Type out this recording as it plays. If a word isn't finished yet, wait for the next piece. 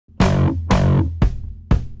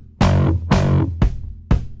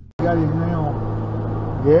Got him now.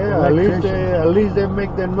 Yeah, at least they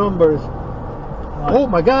make the numbers. Right. Oh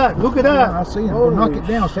my God! Look at that! Yeah, I see him. Well, knock it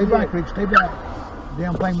down. Stay back, Rick. Stay back.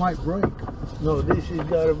 Damn thing might break. No, this has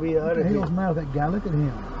got to be out of here. What the hell's the matter with that guy? Look at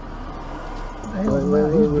him. What the hell's the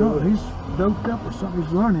matter? He's drunk. He's doped up or something.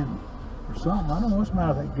 He's running or something. I don't know what's the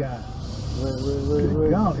matter with that guy.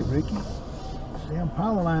 Good golly, Ricky. Damn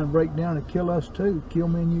power line break down and kill us too. Kill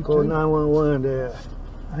me and you Call too. 911 there.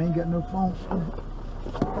 I ain't got no phone.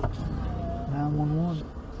 911.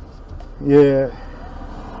 Yeah.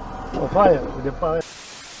 Oh, fire. The fire.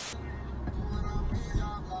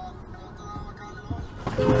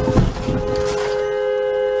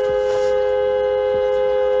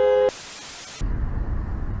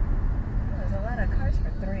 There's a lot of cars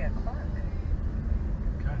for 3 o'clock.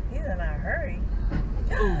 Okay. He's in a hurry.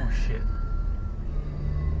 Oh, shit.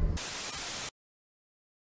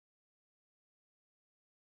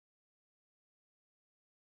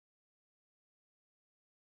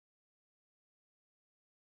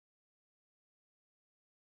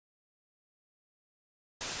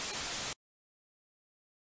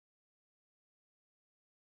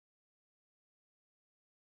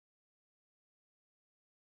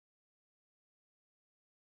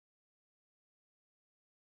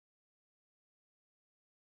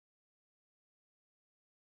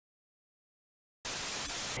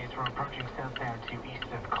 We're approaching southbound to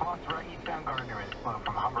Easton. Cross right eastbound Gardner is slow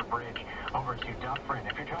from Humber Bridge over to Dufferin.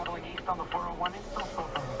 If you're traveling east on the 401, it's still slow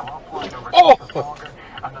from Bluff Line over to Mississauga.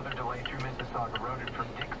 Another delay through Mississauga Road and from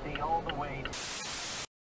Dixie all the way to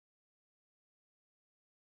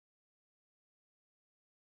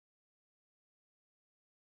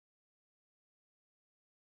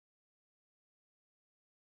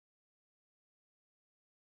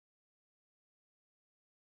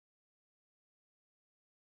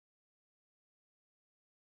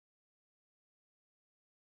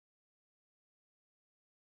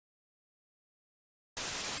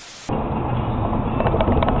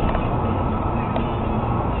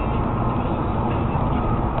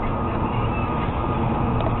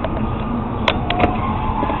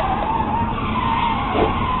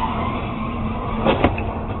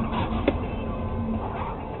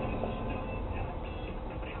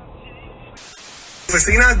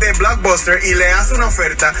oficina de Blockbuster y le hace una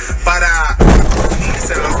oferta para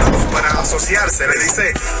unirse los dos, para asociarse. Le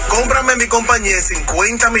dice, cómprame mi compañía en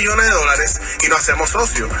 $50 millones y nos hacemos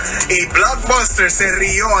socios. Y Blockbuster se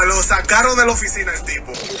rió, lo sacaron de la oficina el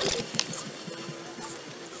tipo.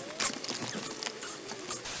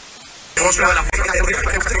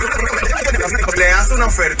 Le hace una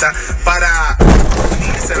oferta para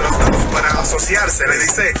unirse los dos, para asociarse. Le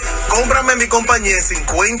dice, cómprame mi compañía en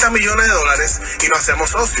 $50 millones y nos hacemos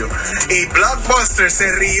socios. Y Blockbuster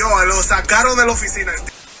se rió, lo sacaron de la oficina.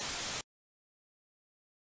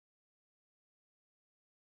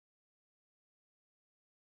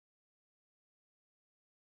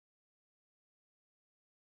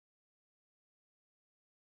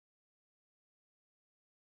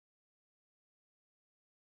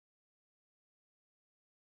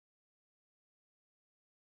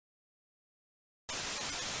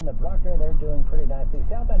 The Bruckner, they're doing pretty nicely.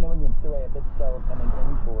 Southbound New England Thruway a bit slow coming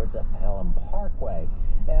in towards Pelham Parkway.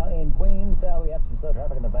 Now in Queens, we have some slow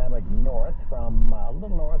traffic in the Van Wyck north from a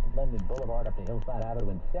little north of Linden Boulevard up to Hillside Avenue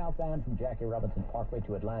and southbound from Jackie Robinson Parkway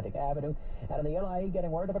to Atlantic Avenue. And on the LIE, getting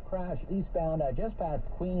word of a crash eastbound just past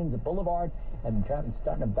Queens Boulevard, and traffic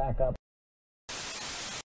starting to back up.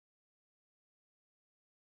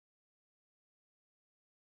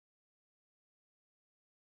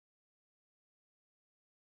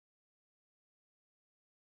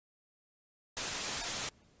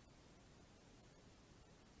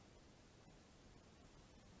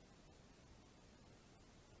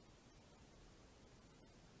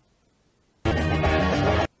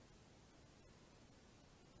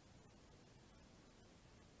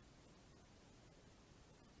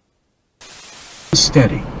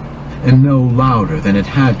 Steady, and no louder than it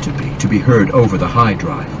had to be heard over the high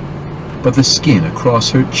drive. But the skin across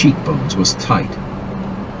her cheekbones was tight.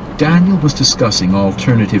 Daniel was discussing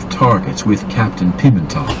alternative targets with Captain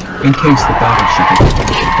Pimentel in case the battleship had been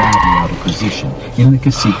badly out of position in the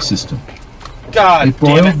Cacique system. It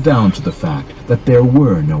boiled down to the fact that there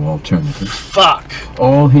were no alternatives. Fuck!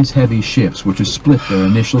 All his heavy ships were to split their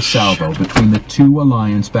initial salvo between the two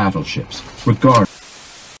Alliance battleships, regardless.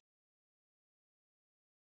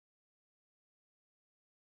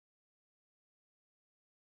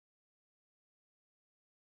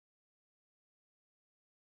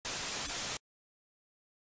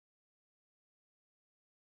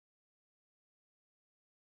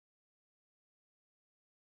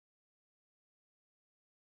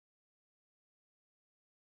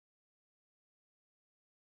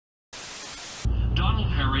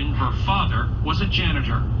 discovering her father was a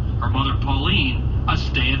janitor, her mother Pauline a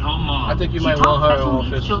stay-at-home mom. I think you might want her special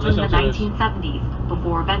needs children in the 1970s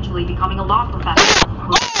before eventually becoming a law professor,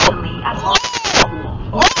 recently at law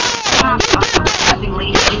school.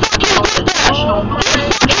 Surprisingly, she consulted professional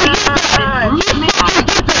professor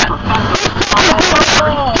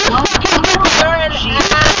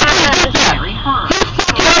marry her.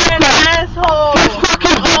 You're an asshole!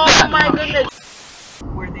 Oh my goodness!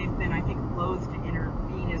 Where they've been, I think, loath to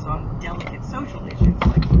intervene is on delicate social issues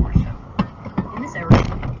like abortion. In this area.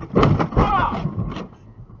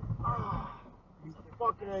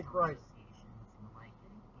 Fucking A Christ.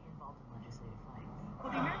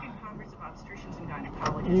 Well, the American Congress of Obstetricians and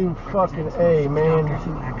Gynecologists. You fucking A, man.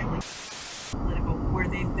 Who actually political, where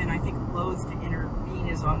they've been, I think, loath to intervene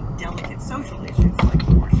is on delicate social issues like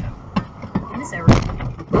abortion. In this area.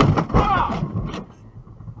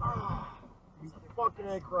 Fucking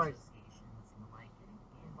A Christ.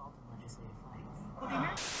 Well, the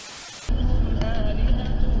American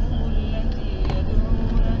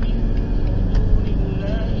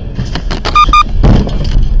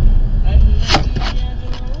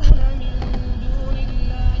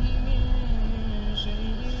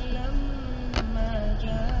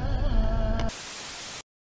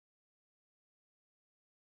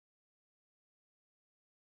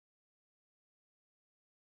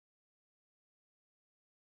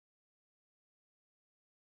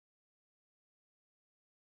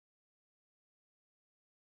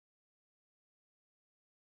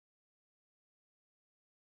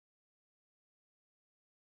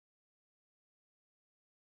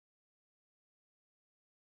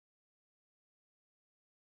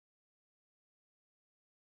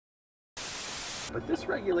But this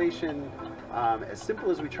regulation, as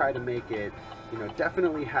simple as we try to make it,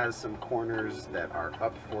 definitely has some corners that are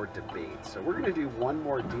up for debate. So we're going to do one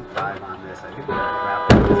more deep dive on this. I think we're going to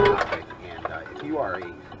wrap up this topic. And if you are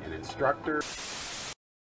an instructor,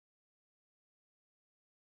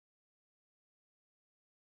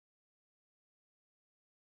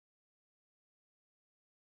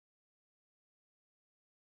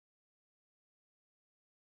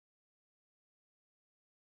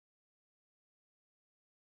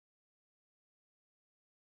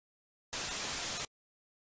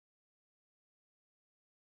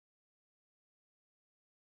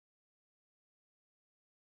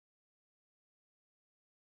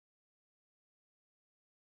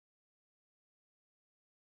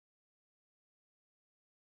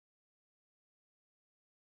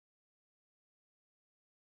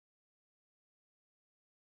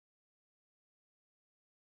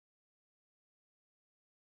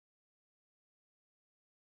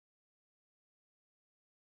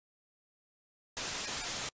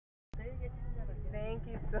 Thank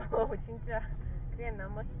you so 진짜 그게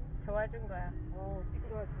너무 좋아진 거야. 오,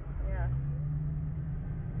 yeah.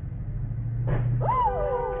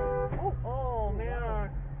 Oh man.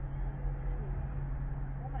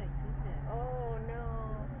 Oh my goodness. Oh no.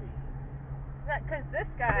 Not because this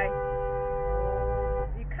guy.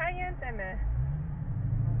 이 카이엔 때문에.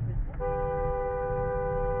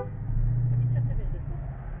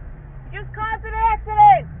 You just caused an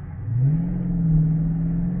accident.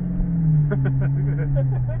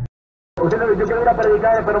 Yo quiero ir a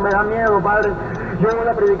predicar, pero me da miedo, padre. Yo voy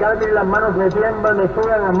a predicar y las manos me tiemblan, me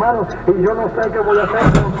sudan las manos y yo no sé qué voy a hacer.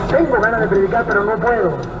 Tengo ganas de predicar, pero no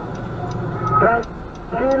puedo.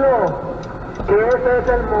 Tranquilo, que ese es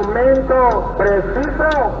el momento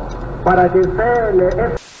preciso para que usted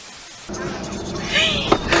le...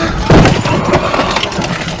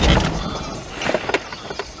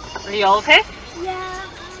 Are you okay? Yeah.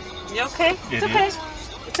 You okay? It's okay.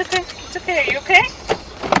 It's okay. It's okay. Are you okay?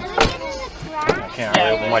 I can't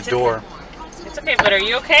really open my door. It's okay, but are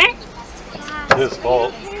you okay? It's his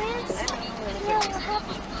fault.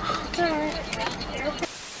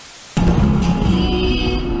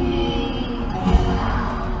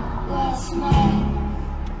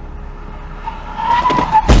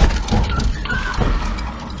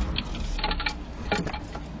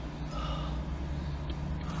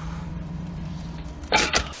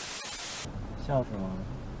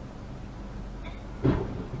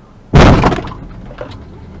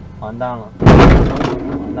完蛋了，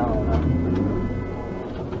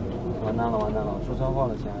完蛋了，出车祸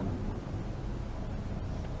了，亲爱的。